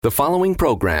The following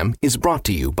program is brought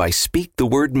to you by Speak the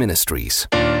Word Ministries.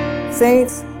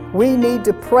 Saints, we need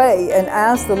to pray and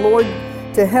ask the Lord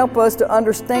to help us to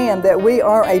understand that we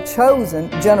are a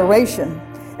chosen generation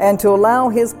and to allow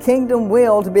His kingdom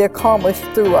will to be accomplished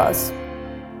through us.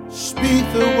 Speak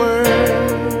the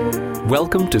Word.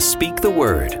 Welcome to Speak the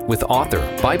Word with author,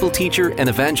 Bible teacher, and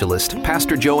evangelist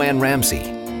Pastor Jo Anne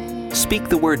Ramsay. Speak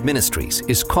the Word Ministries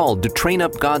is called to train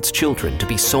up God's children to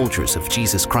be soldiers of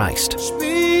Jesus Christ.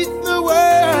 Speak the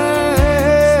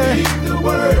Word. Speak the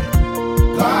Word.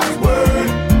 God's Word.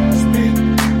 Speak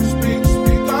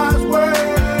God's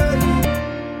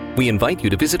Word. We invite you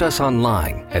to visit us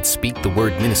online at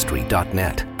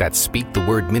speakthewordministry.net. That's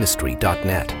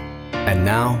speakthewordministry.net. And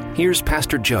now, here's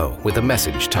Pastor Jo with a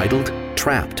message titled,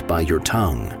 Trapped by Your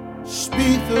Tongue.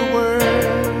 Speak the Word.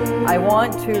 I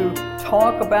want to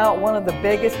talk about one of the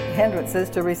biggest hindrances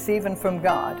to receiving from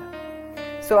God.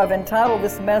 So I've entitled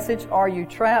this message, Are You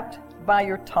Trapped by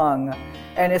Your Tongue?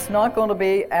 And it's not going to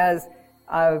be as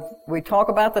we talk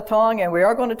about the tongue, and we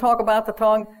are going to talk about the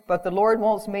tongue, but the Lord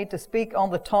wants me to speak on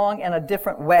the tongue in a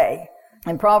different way.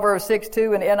 In Proverbs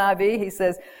 6:2 in NIV, He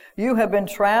says, You have been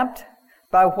trapped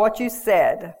by what you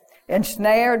said,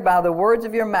 ensnared by the words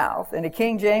of your mouth. And the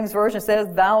King James Version says,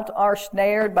 Thou art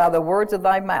snared by the words of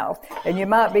thy mouth. And you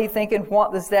might be thinking,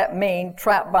 what does that mean,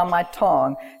 trapped by my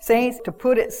tongue? Saints, to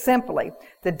put it simply,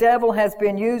 the devil has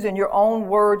been using your own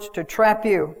words to trap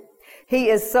you. He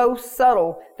is so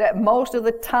subtle that most of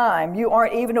the time you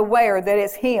aren't even aware that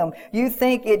it's him. You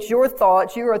think it's your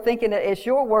thoughts. You are thinking that it's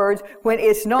your words when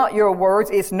it's not your words.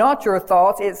 It's not your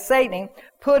thoughts. It's Satan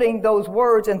putting those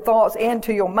words and thoughts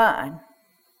into your mind.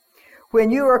 When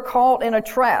you are caught in a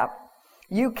trap,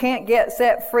 you can't get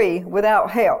set free without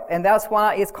help, and that's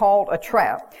why it's called a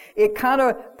trap. It kind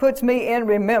of puts me in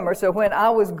remembrance of when I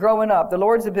was growing up. The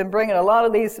Lord's been bringing a lot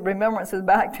of these remembrances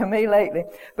back to me lately,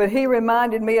 but He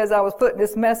reminded me as I was putting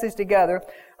this message together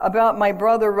about my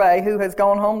brother Ray, who has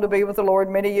gone home to be with the Lord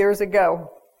many years ago.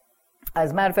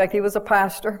 As a matter of fact, he was a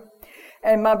pastor.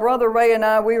 And my brother Ray and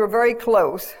I, we were very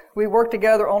close. We worked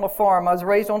together on a farm. I was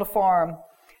raised on a farm.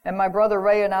 And my brother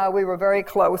Ray and I, we were very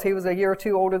close. He was a year or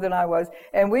two older than I was.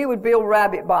 And we would build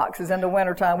rabbit boxes in the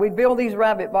wintertime. We'd build these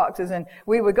rabbit boxes, and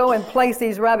we would go and place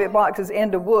these rabbit boxes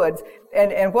into woods.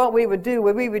 And what we would do,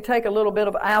 we would take a little bit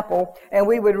of apple, and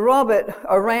we would rub it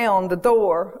around the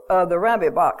door of the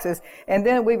rabbit boxes. And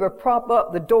then we would prop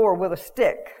up the door with a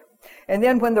stick. And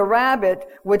then when the rabbit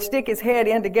would stick his head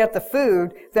in to get the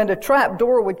food, then the trap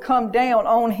door would come down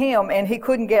on him and he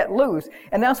couldn't get loose.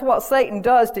 And that's what Satan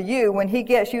does to you when he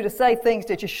gets you to say things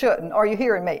that you shouldn't. Are you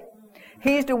hearing me?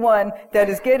 He's the one that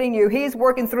is getting you. He's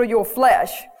working through your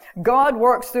flesh. God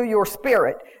works through your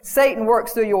spirit. Satan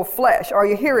works through your flesh. Are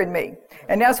you hearing me?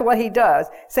 And that's what he does.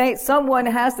 Saints, someone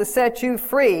has to set you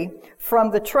free from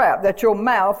the trap that your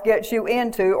mouth gets you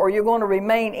into, or you're going to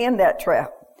remain in that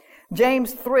trap.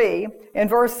 James 3 in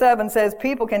verse 7 says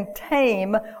people can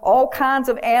tame all kinds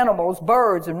of animals,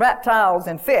 birds and reptiles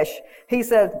and fish. He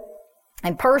says,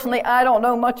 and personally, I don't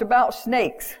know much about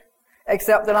snakes,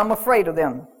 except that I'm afraid of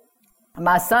them.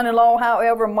 My son-in-law,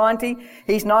 however, Monty,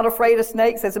 he's not afraid of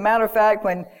snakes. As a matter of fact,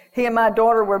 when he and my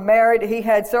daughter were married, he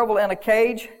had several in a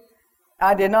cage.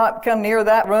 I did not come near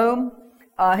that room.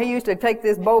 He used to take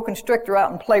this boa constrictor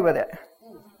out and play with it.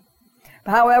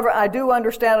 However, I do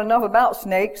understand enough about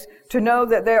snakes to know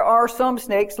that there are some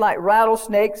snakes, like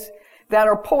rattlesnakes, that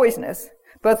are poisonous.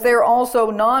 But there are also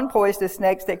non-poisonous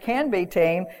snakes that can be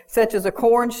tamed, such as a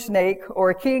corn snake or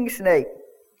a king snake.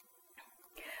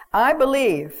 I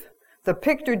believe the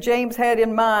picture James had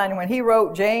in mind when he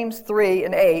wrote James 3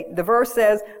 and 8, the verse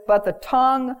says, But the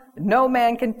tongue no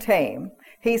man can tame.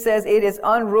 He says it is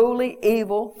unruly,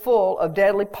 evil, full of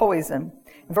deadly poison.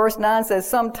 Verse 9 says,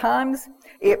 Sometimes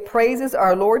it praises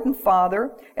our Lord and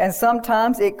Father, and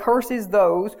sometimes it curses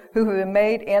those who have been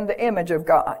made in the image of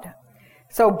God.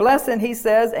 So blessing, he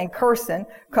says, and cursing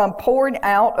come pouring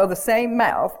out of the same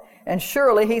mouth. And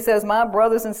surely, he says, my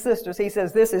brothers and sisters, he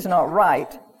says, this is not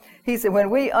right. He said,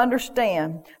 when we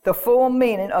understand the full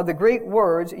meaning of the Greek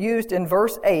words used in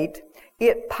verse 8,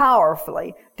 it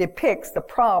powerfully depicts the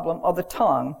problem of the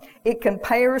tongue. It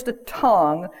compares the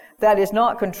tongue that is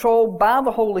not controlled by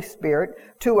the Holy Spirit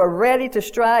to a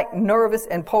ready-to-strike, nervous,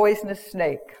 and poisonous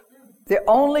snake. The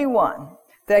only one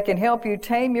that can help you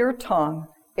tame your tongue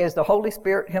is the Holy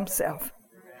Spirit Himself.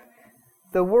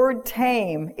 The word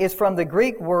tame is from the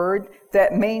Greek word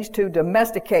that means to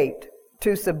domesticate,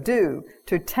 to subdue,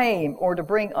 to tame, or to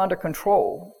bring under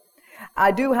control.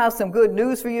 I do have some good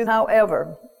news for you,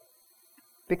 however.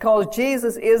 Because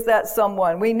Jesus is that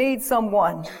someone. We need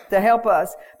someone to help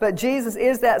us. But Jesus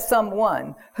is that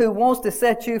someone who wants to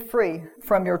set you free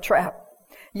from your trap.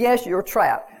 Yes, your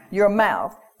trap, your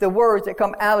mouth, the words that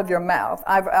come out of your mouth.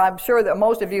 I'm sure that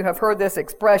most of you have heard this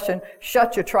expression,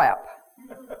 shut your trap.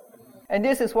 And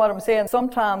this is what I'm saying.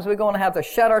 Sometimes we're going to have to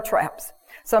shut our traps.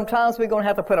 Sometimes we're going to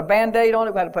have to put a Band-Aid on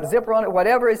it, we're going to put a zipper on it,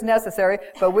 whatever is necessary,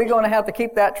 but we're going to have to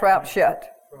keep that trap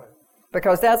shut.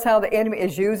 Because that's how the enemy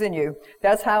is using you.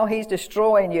 That's how he's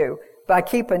destroying you, by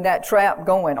keeping that trap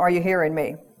going. Are you hearing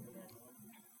me?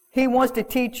 He wants to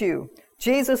teach you.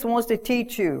 Jesus wants to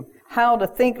teach you how to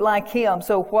think like him,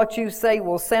 so what you say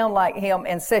will sound like him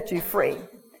and set you free.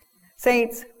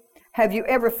 Saints, have you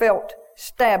ever felt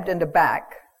stabbed in the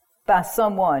back by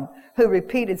someone who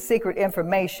repeated secret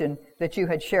information that you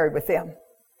had shared with them?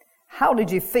 How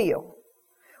did you feel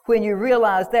when you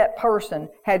realized that person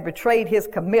had betrayed his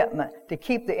commitment to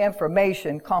keep the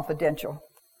information confidential?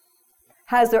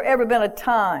 Has there ever been a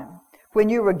time when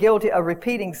you were guilty of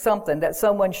repeating something that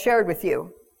someone shared with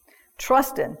you,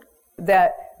 trusting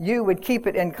that you would keep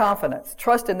it in confidence,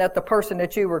 trusting that the person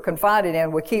that you were confided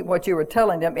in would keep what you were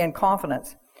telling them in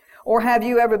confidence? Or have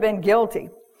you ever been guilty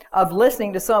of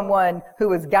listening to someone who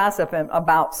was gossiping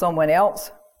about someone else?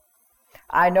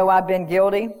 I know I've been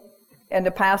guilty in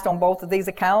the past on both of these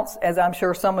accounts, as I'm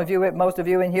sure some of you, most of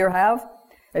you in here have.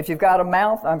 If you've got a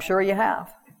mouth, I'm sure you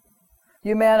have.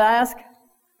 You may ask,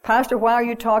 Pastor, why are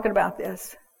you talking about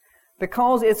this?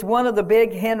 Because it's one of the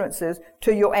big hindrances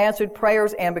to your answered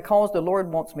prayers, and because the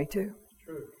Lord wants me to.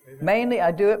 True. Mainly,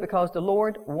 I do it because the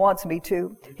Lord wants me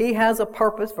to. He has a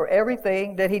purpose for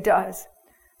everything that he does.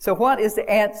 So what is the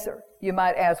answer? You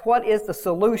might ask, what is the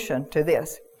solution to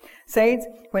this? Saints,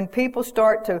 when people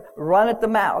start to run at the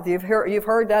mouth, you've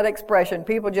heard that expression,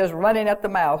 people just running at the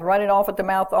mouth, running off at the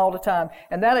mouth all the time.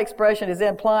 And that expression is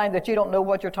implying that you don't know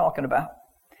what you're talking about.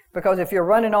 Because if you're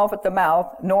running off at the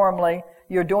mouth, normally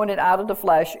you're doing it out of the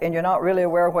flesh and you're not really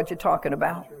aware of what you're talking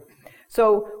about.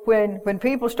 So when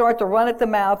people start to run at the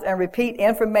mouth and repeat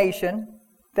information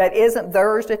that isn't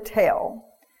theirs to tell,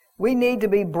 we need to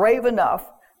be brave enough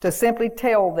to simply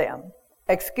tell them,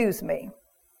 excuse me,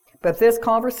 but this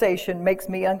conversation makes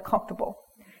me uncomfortable,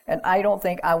 and I don't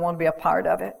think I want to be a part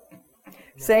of it.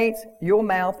 Saints, your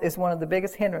mouth is one of the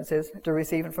biggest hindrances to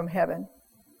receiving from heaven.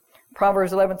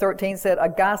 Proverbs 11:13 said, a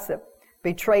gossip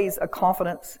betrays a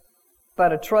confidence,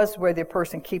 but a trustworthy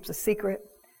person keeps a secret.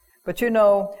 But you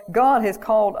know, God has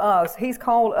called us, he's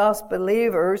called us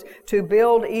believers to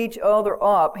build each other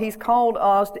up. He's called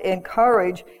us to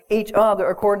encourage each other,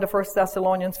 according to 1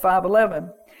 Thessalonians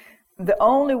 5:11. The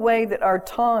only way that our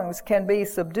tongues can be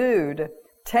subdued,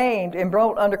 tamed, and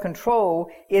brought under control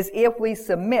is if we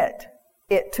submit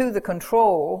it to the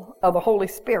control of the Holy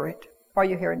Spirit. Are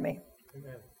you hearing me?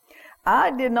 Amen.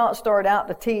 I did not start out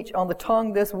to teach on the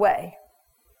tongue this way.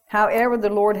 However,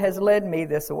 the Lord has led me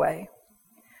this way.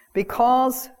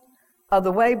 Because of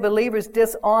the way believers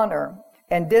dishonor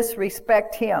and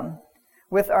disrespect him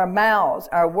with our mouths,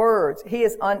 our words, he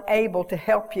is unable to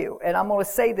help you. And I'm going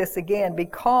to say this again,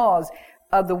 because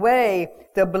of the way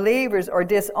the believers are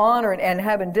dishonoring and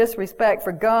having disrespect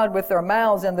for God with their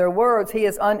mouths and their words, he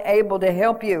is unable to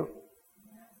help you.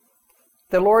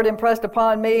 The Lord impressed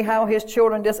upon me how his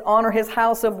children dishonor his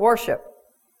house of worship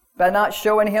by not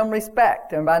showing him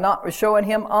respect and by not showing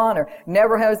him honor.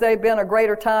 Never has there been a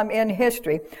greater time in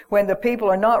history when the people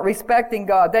are not respecting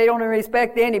God. They don't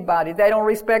respect anybody. They don't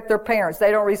respect their parents. They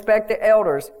don't respect the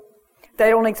elders. They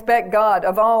don't expect God.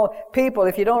 Of all people,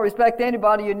 if you don't respect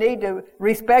anybody, you need to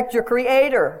respect your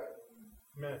Creator.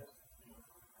 Amen.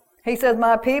 He says,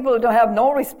 my people don't have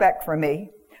no respect for me.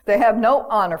 They have no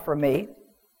honor for me.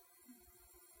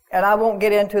 And I won't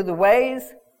get into the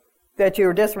ways that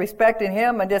you're disrespecting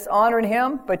him and dishonoring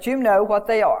him, but you know what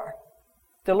they are.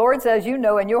 The Lord says you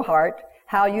know in your heart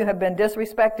how you have been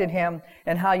disrespecting him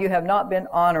and how you have not been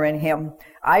honoring him.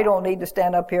 I don't need to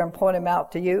stand up here and point him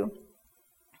out to you.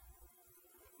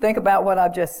 Think about what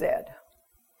I've just said.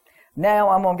 Now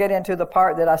I'm going to get into the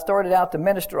part that I started out to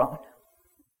minister on.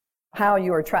 How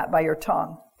you are trapped by your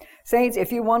tongue. Saints,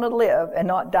 if you want to live and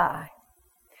not die,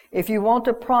 if you want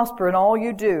to prosper in all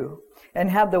you do and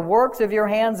have the works of your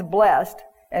hands blessed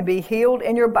and be healed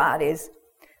in your bodies,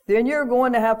 then you're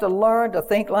going to have to learn to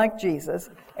think like Jesus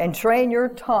and train your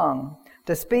tongue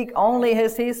to speak only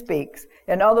as he speaks.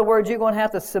 In other words, you're going to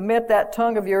have to submit that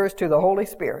tongue of yours to the Holy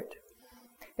Spirit.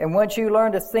 And once you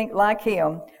learn to think like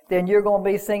him, then you're going to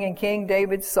be singing King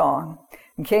David's song.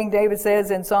 And King David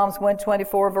says in Psalms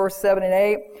 124, verse 7 and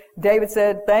 8, David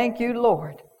said, thank you,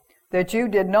 Lord, that you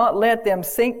did not let them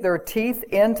sink their teeth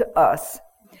into us.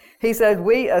 He said,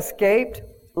 we escaped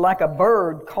like a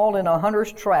bird caught in a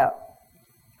hunter's trap.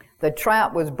 The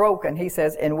trap was broken, he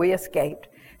says, and we escaped.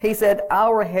 He said,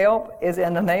 our help is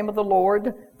in the name of the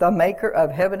Lord, the maker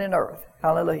of heaven and earth.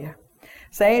 Hallelujah.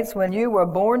 Saints, when you were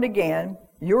born again,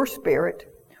 your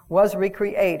spirit was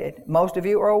recreated. Most of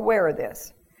you are aware of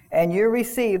this. And you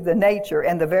received the nature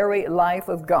and the very life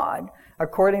of God.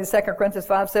 According to 2 Corinthians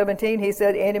 5:17, he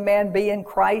said, any man be in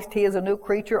Christ, he is a new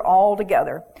creature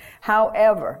altogether.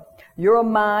 However, your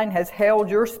mind has held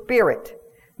your spirit,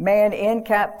 man, in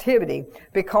captivity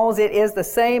because it is the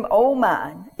same old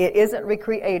mind. It isn't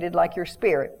recreated like your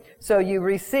spirit. So you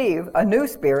receive a new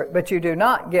spirit, but you do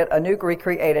not get a new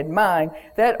recreated mind.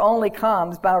 That only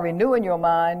comes by renewing your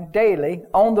mind daily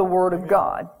on the Word of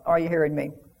God. Are you hearing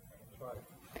me?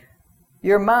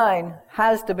 Your mind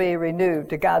has to be renewed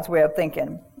to God's way of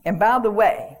thinking. And by the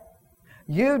way,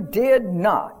 you did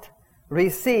not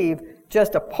receive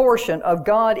just a portion of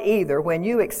God either. When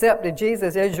you accepted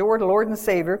Jesus as your Lord and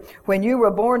Savior, when you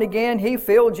were born again, He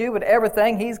filled you with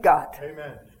everything He's got.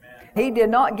 Amen. He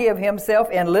did not give Himself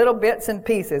in little bits and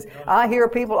pieces. I hear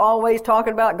people always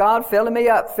talking about God filling me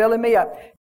up, filling me up.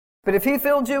 But if He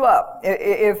filled you up,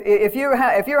 if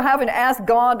you're having to ask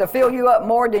God to fill you up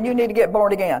more, then you need to get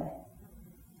born again.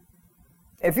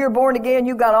 If you're born again,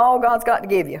 you got all God's got to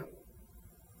give you.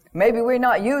 Maybe we're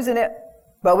not using it,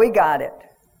 but we got it.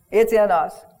 It's in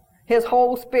us. His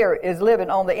whole Spirit is living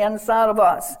on the inside of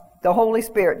us. The Holy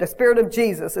Spirit, the Spirit of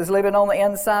Jesus, is living on the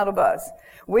inside of us.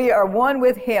 We are one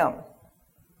with Him.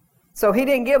 So He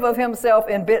didn't give of Himself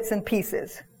in bits and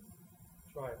pieces.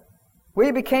 Right.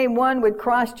 We became one with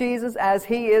Christ Jesus as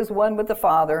He is one with the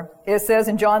Father. It says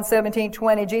in John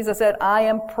 17:20, Jesus said, I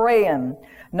am praying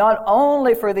not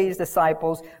only for these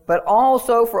disciples, but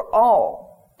also for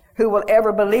all who will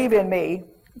ever believe in me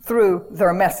through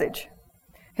their message.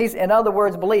 He's, in other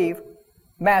words, believe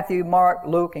Matthew, Mark,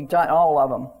 Luke, and John, all of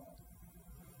them.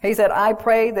 He said, I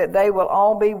pray that they will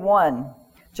all be one,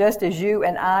 just as you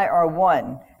and I are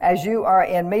one, as you are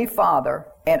in me, Father,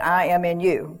 and I am in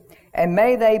you. And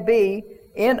may they be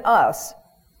in us,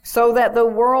 so that the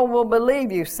world will believe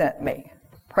you sent me.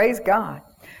 Praise God.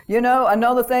 You know,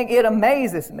 another thing, it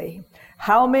amazes me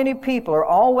how many people are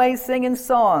always singing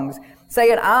songs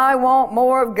saying, I want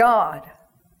more of God,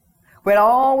 when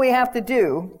all we have to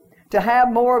do to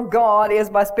have more of God is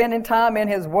by spending time in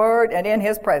His Word and in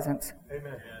His presence.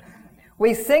 Amen.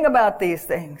 We sing about these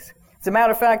things. As a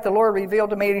matter of fact, the Lord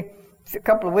revealed to me a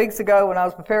couple of weeks ago when I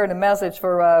was preparing a message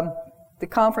for the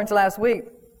conference last week.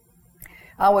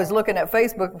 I was looking at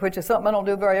Facebook, which is something I don't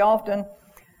do very often,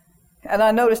 and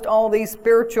I noticed all these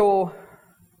spiritual,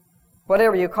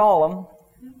 whatever you call them,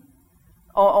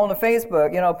 on the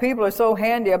Facebook. You know, people are so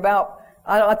handy about,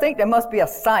 I think there must be a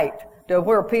site to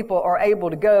where people are able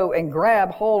to go and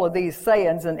grab hold of these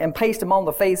sayings and paste them on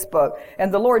the Facebook.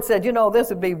 And the Lord said, you know, this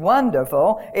would be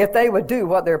wonderful if they would do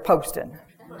what they're posting.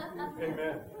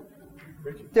 Amen.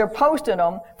 They're posting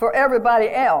them for everybody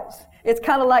else. It's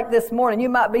kind of like this morning. You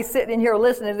might be sitting in here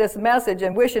listening to this message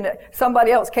and wishing that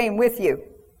somebody else came with you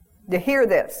to hear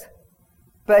this.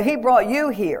 But He brought you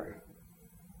here.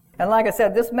 And like I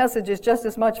said, this message is just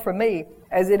as much for me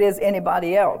as it is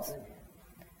anybody else.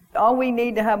 All we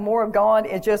need to have more of God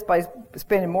is just by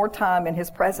spending more time in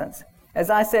His presence. As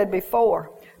I said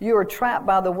before, you are trapped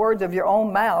by the words of your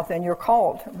own mouth, and you're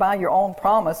called by your own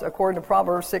promise, according to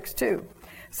Proverbs 6:2.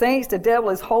 Saints, the devil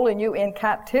is holding you in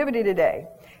captivity today,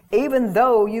 even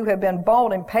though you have been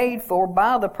bought and paid for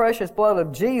by the precious blood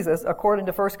of Jesus, according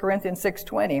to 1 Corinthians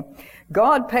 6:20.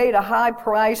 God paid a high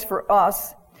price for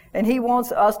us, and He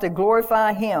wants us to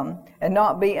glorify Him and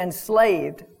not be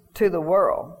enslaved to the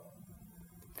world.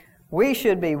 We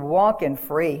should be walking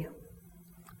free,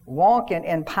 walking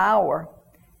in power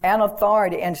and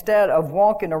authority instead of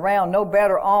walking around no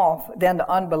better off than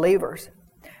the unbelievers.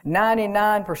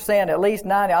 99%, at least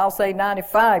 90, I'll say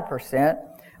 95%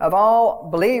 of all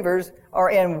believers are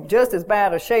in just as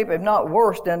bad a shape, if not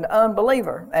worse, than the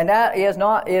unbeliever. And that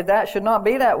should not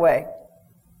be that way.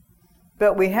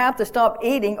 But we have to stop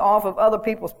eating off of other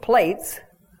people's plates,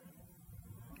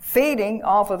 feeding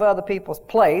off of other people's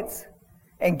plates,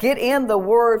 and get in the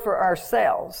Word for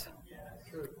ourselves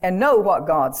and know what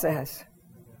God says.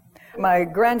 My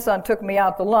grandson took me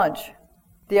out to lunch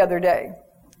the other day,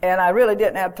 and I really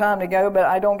didn't have time to go, but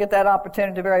I don't get that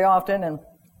opportunity very often, and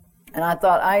I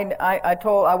thought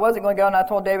I wasn't going to go, and I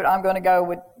told David I'm going to go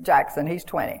with Jackson. He's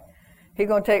 20. He's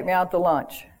going to take me out to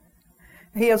lunch.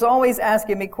 He is always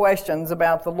asking me questions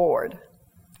about the Lord,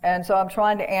 and so I'm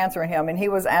trying to answer him, and he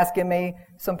was asking me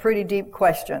some pretty deep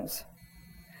questions.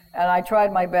 And I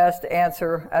tried my best to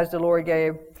answer as the Lord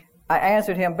gave. I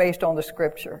answered him based on the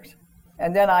Scriptures.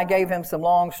 And then I gave him some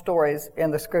long stories in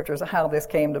the scriptures of how this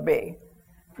came to be.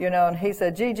 And he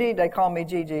said, Gigi, they call me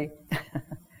Gigi.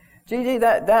 Gigi,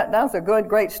 that's a good,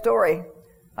 great story.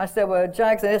 I said, well,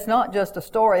 Jackson, it's not just a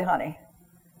story, honey.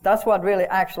 That's what really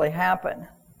actually happened.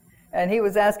 And he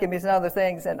was asking me some other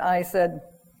things, and I said,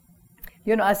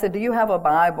 do you have a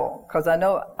Bible? Because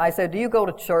I said, do you go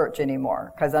to church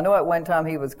anymore? Because I know at one time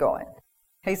he was going.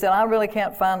 He said, I really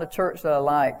can't find a church that I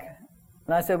like.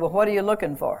 And I said, well, what are you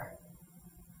looking for?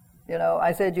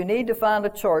 I said, you need to find a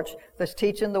church that's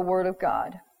teaching the Word of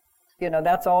God.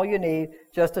 That's all you need,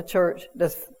 just a church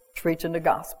that's preaching the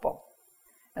gospel.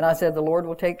 And I said, the Lord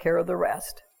will take care of the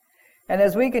rest. And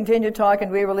as we continued talking,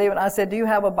 we were leaving, I said, do you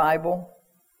have a Bible?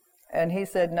 And he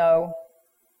said, no.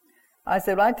 I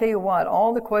said, well, I tell you what,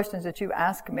 all the questions that you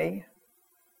ask me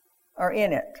are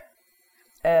in it.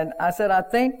 And I said, I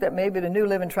think that maybe the New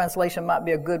Living Translation might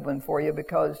be a good one for you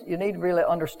because you need to really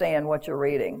understand what you're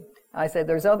reading. I said,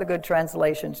 there's other good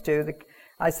translations too.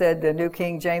 I said, the New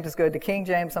King James is good. The King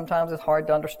James sometimes is hard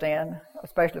to understand,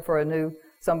 especially for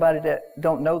somebody that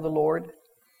don't know the Lord.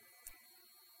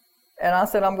 And I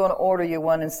said, I'm going to order you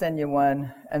one and send you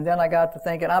one. And then I got to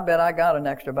thinking, I bet I got an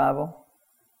extra Bible.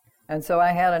 And so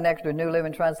I had an extra New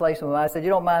Living Translation. I said, you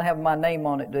don't mind having my name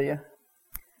on it, do you?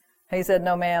 He said,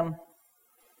 no, ma'am.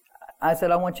 I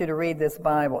said, I want you to read this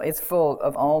Bible. It's full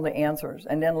of all the answers.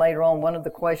 And then later on, one of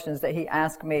the questions that he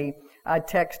asked me, I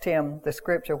text him the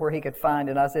scripture where he could find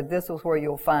it. I said, this is where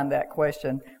you'll find that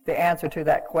question, the answer to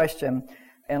that question.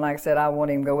 And like I said, I won't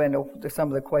even go into some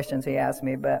of the questions he asked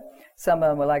me, but some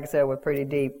of them, like I said, were pretty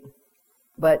deep.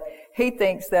 But he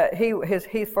thinks that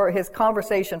his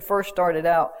conversation first started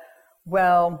out,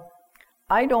 well,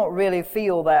 I don't really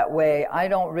feel that way. I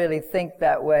don't really think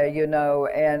that way,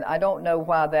 and I don't know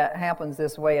why that happens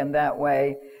this way and that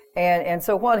way. And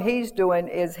so what he's doing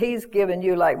is he's giving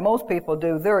you, like most people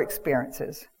do, their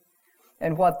experiences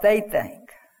and what they think.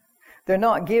 They're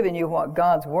not giving you what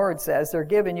God's Word says. They're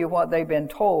giving you what they've been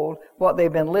told, what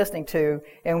they've been listening to.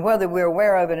 And whether we're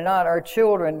aware of it or not, our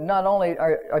children, not only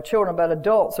our children, but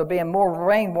adults are being more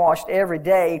brainwashed every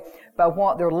day by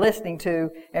what they're listening to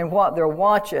and what they're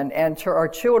watching. And our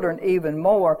children even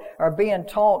more are being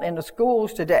taught in the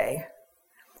schools today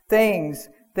things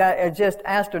that are just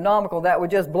astronomical, that would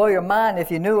just blow your mind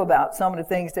if you knew about some of the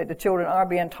things that the children are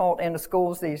being taught in the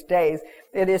schools these days.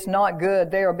 It is not good.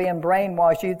 They are being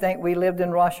brainwashed. You'd think we lived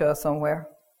in Russia somewhere.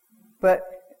 But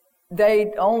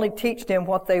they only teach them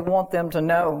what they want them to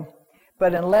know.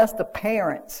 But unless the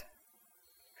parents,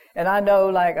 and I know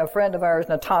like a friend of ours,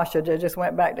 Natasha, just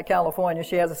went back to California.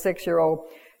 She has a 6-year-old.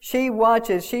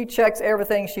 She checks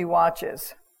everything she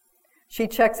watches. She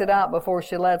checks it out before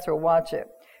she lets her watch it.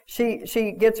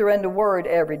 She gets her into Word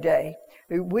every day.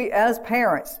 We, as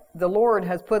parents, the Lord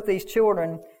has put these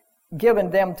children, given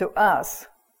them to us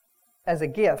as a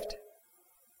gift.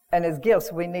 And as gifts,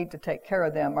 we need to take care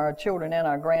of them, our children and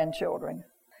our grandchildren.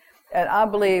 And I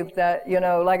believe that,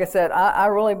 like I said, I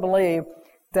really believe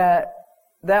that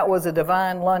was a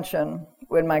divine luncheon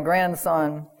with my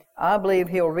grandson. I believe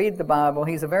he'll read the Bible.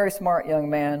 He's a very smart young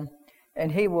man. And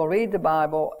he will read the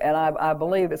Bible, and I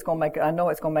believe I know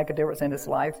it's going to make a difference in his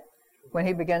life. When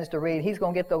he begins to read, he's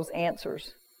going to get those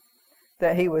answers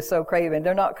that he was so craving.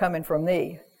 They're not coming from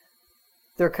me.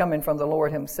 They're coming from the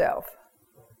Lord himself.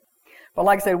 But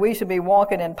like I said, we should be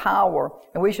walking in power,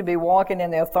 and we should be walking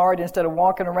in the authority instead of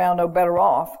walking around no better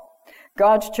off.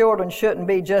 God's children shouldn't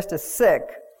be just as sick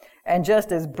and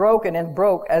just as broken and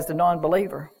broke as the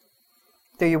non-believer.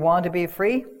 Do you want to be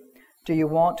free? Do you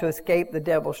want to escape the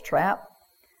devil's trap?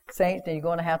 Saints, then you're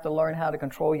going to have to learn how to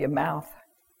control your mouth.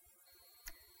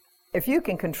 If you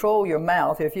can control your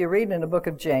mouth, if you read in the book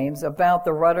of James about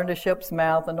the rudder in the ship's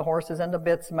mouth and the horses in the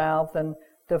bit's mouth and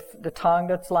the tongue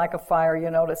that's like a fire,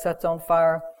 that sets on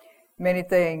fire, many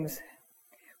things.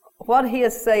 What he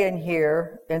is saying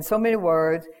here, in so many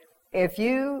words, if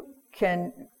you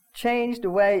can change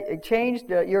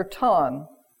your tongue,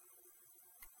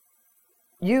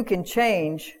 you can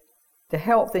change the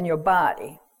health in your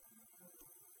body.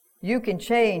 You can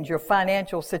change your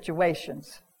financial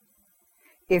situations.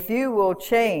 If you will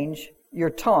change your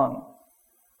tongue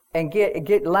and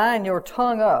line your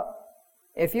tongue up,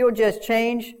 if you'll just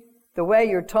change the way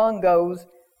your tongue goes,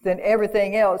 then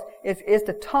everything else, it's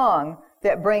the tongue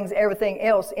that brings everything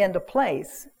else into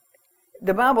place.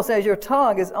 The Bible says your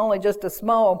tongue is only just a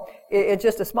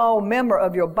small member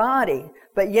of your body,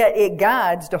 but yet it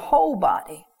guides the whole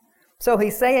body. So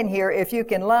he's saying here, if you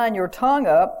can line your tongue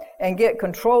up and get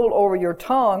control over your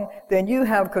tongue, then you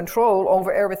have control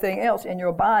over everything else in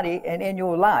your body and in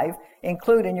your life,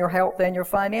 including your health and your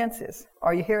finances.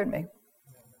 Are you hearing me?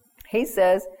 He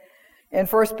says, In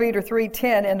 1 Peter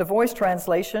 3:10 in the Voice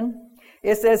translation,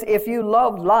 it says, if you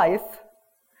love life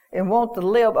and want to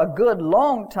live a good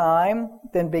long time,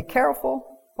 then be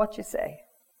careful what you say.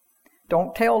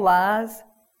 Don't tell lies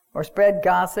or spread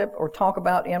gossip or talk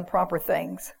about improper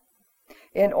things.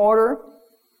 In order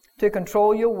to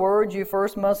control your words, you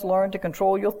first must learn to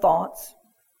control your thoughts.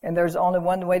 And there's only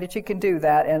one way that you can do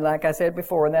that. And like I said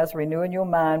before, and that's renewing your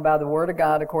mind by the Word of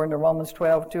God according to Romans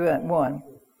 12:2-1.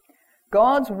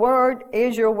 God's Word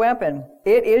is your weapon.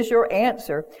 It is your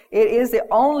answer. It is the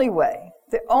only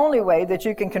way that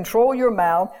you can control your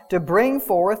mouth to bring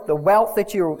forth the wealth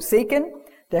that you're seeking,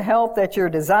 the health that you're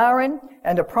desiring,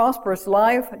 and the prosperous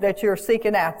life that you're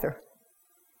seeking after.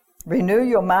 Renew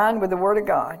your mind with the Word of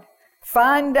God.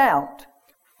 Find out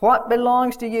what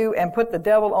belongs to you and put the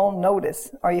devil on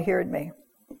notice. Are you hearing me?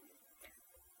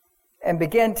 And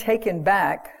begin taking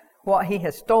back what he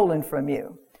has stolen from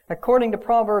you. According to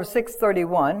Proverbs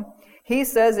 6:31, he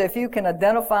says if you can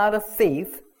identify the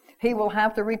thief, he will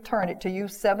have to return it to you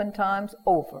 7 times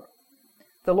over.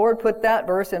 The Lord put that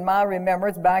verse in my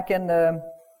remembrance back in the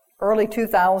early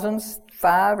 2000s,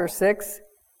 5 or 6,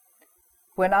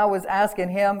 when I was asking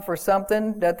him for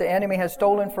something that the enemy had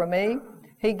stolen from me.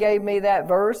 He gave me that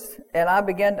verse, and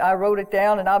I wrote it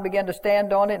down, and I began to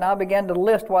stand on it, and I began to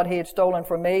list what he had stolen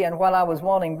from me and what I was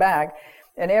wanting back.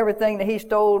 And everything that he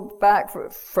stole back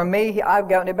from me, I've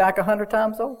gotten it back 100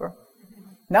 times over.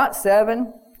 Not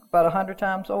 7, but 100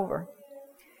 times over.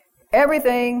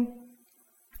 Everything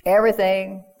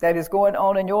that is going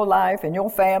on in your life, in your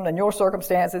family, in your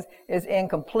circumstances, is in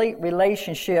complete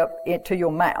relationship to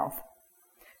your mouth.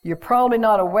 You're probably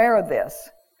not aware of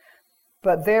this,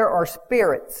 but there are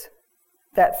spirits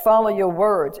that follow your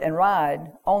words and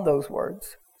ride on those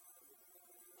words.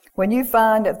 When you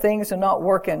find that things are not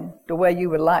working the way you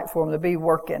would like for them to be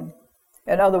working,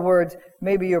 in other words,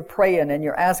 maybe you're praying and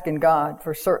you're asking God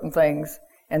for certain things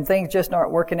and things just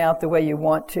aren't working out the way you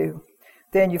want to,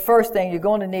 then the first thing you're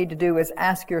going to need to do is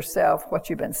ask yourself what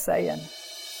you've been saying.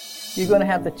 You're going to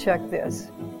have to check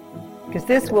this, because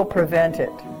this will prevent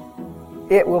it.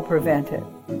 It will prevent it.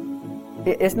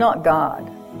 It's not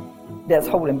God that's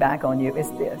holding back on you. It's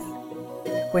this.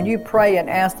 When you pray and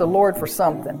ask the Lord for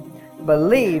something,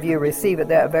 believe you receive it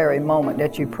that very moment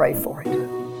that you pray for it.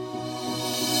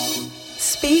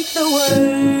 Speak the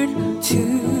word to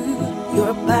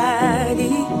your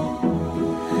body.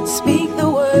 Speak the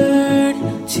word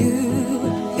to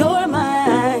your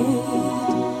mind.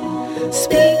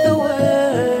 Speak the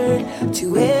word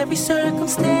to every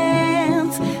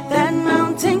circumstance that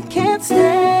mountain can't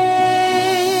stand.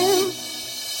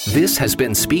 This has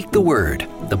been Speak the Word,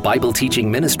 the Bible teaching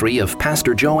ministry of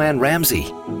Pastor Jo Anne Ramsay.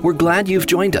 We're glad you've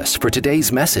joined us for today's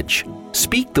message.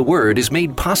 Speak the Word is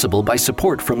made possible by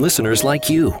support from listeners like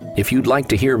you. If you'd like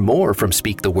to hear more from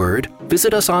Speak the Word,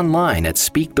 visit us online at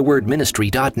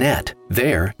speakthewordministry.net.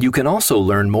 There, you can also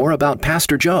learn more about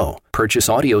Pastor Jo, purchase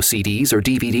audio CDs or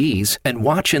DVDs, and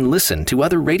watch and listen to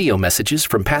other radio messages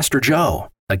from Pastor Jo.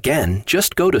 Again,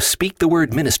 just go to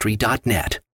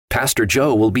speakthewordministry.net. Pastor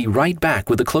Jo will be right back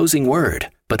with a closing word.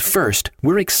 But first,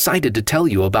 we're excited to tell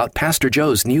you about Pastor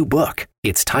Jo's new book.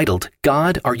 It's titled,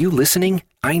 God, Are You Listening?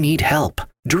 I Need Help.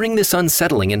 During this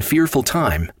unsettling and fearful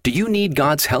time, do you need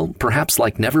God's help perhaps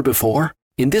like never before?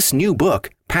 In this new book,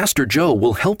 Pastor Jo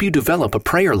will help you develop a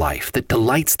prayer life that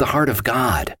delights the heart of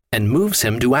God and moves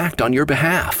Him to act on your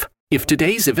behalf. If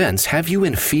today's events have you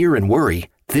in fear and worry,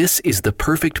 this is the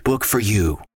perfect book for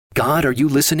you. God, Are You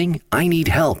Listening? I Need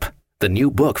Help. The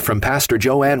new book from Pastor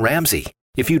Jo Anne Ramsay.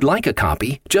 If you'd like a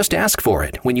copy, just ask for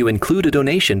it when you include a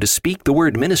donation to Speak the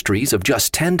Word Ministries of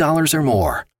just $10 or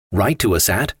more. Write to us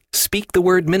at Speak the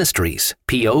Word Ministries,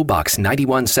 P.O. Box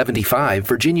 9175,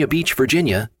 Virginia Beach,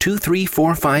 Virginia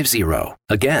 23450.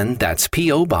 Again, that's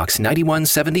P.O. Box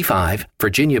 9175,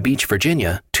 Virginia Beach,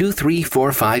 Virginia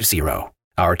 23450.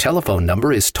 Our telephone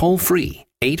number is toll-free,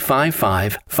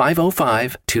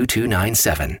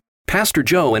 855-505-2297. Pastor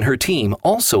Jo and her team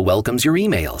also welcomes your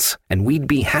emails, and we'd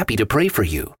be happy to pray for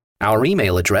you. Our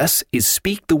email address is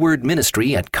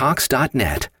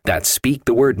speakthewordministry@cox.net. That's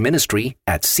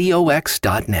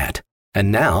speakthewordministry@cox.net.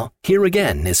 And now, here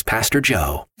again is Pastor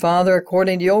Jo. Father,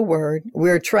 according to your word, we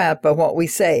are trapped by what we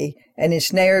say and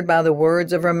ensnared by the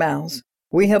words of our mouths.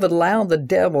 We have allowed the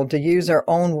devil to use our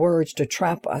own words to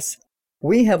trap us.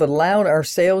 We have allowed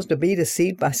ourselves to be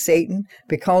deceived by Satan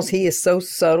because he is so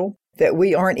subtle that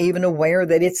we aren't even aware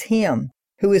that it's him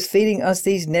who is feeding us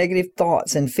these negative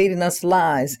thoughts and feeding us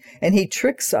lies, and he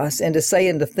tricks us into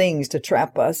saying the things to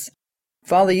trap us.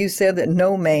 Father, you said that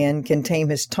no man can tame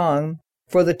his tongue,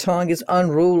 for the tongue is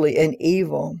unruly and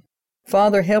evil.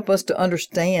 Father, help us to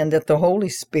understand that the Holy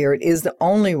Spirit is the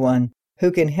only one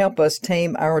who can help us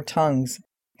tame our tongues.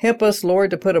 Help us,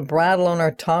 Lord, to put a bridle on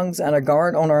our tongues and a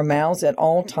guard on our mouths at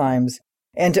all times,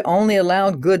 and to only allow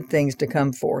good things to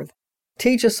come forth.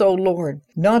 Teach us, O Lord,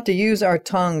 not to use our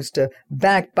tongues to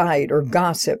backbite or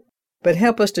gossip, but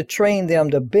help us to train them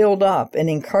to build up and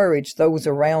encourage those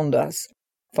around us.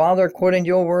 Father, according to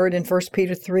your word in 1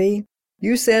 Peter 3,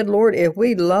 you said, Lord, if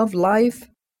we love life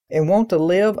and want to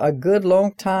live a good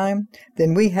long time,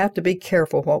 then we have to be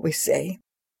careful what we say.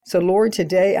 So, Lord,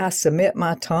 today I submit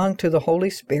my tongue to the Holy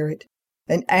Spirit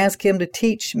and ask Him to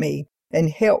teach me and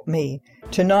help me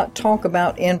to not talk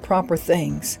about improper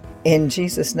things. In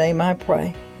Jesus' name I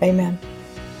pray. Amen.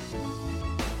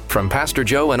 From Pastor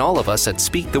Jo and all of us at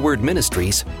Speak the Word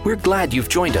Ministries, we're glad you've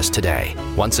joined us today.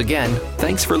 Once again,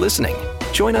 thanks for listening.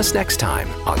 Join us next time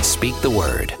on Speak the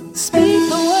Word. Speak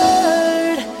the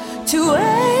word to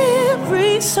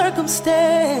every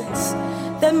circumstance.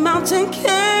 That mountain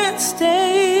can't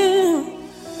stand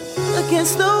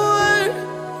against the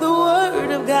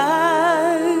word of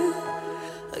God,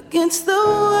 against the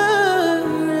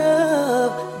word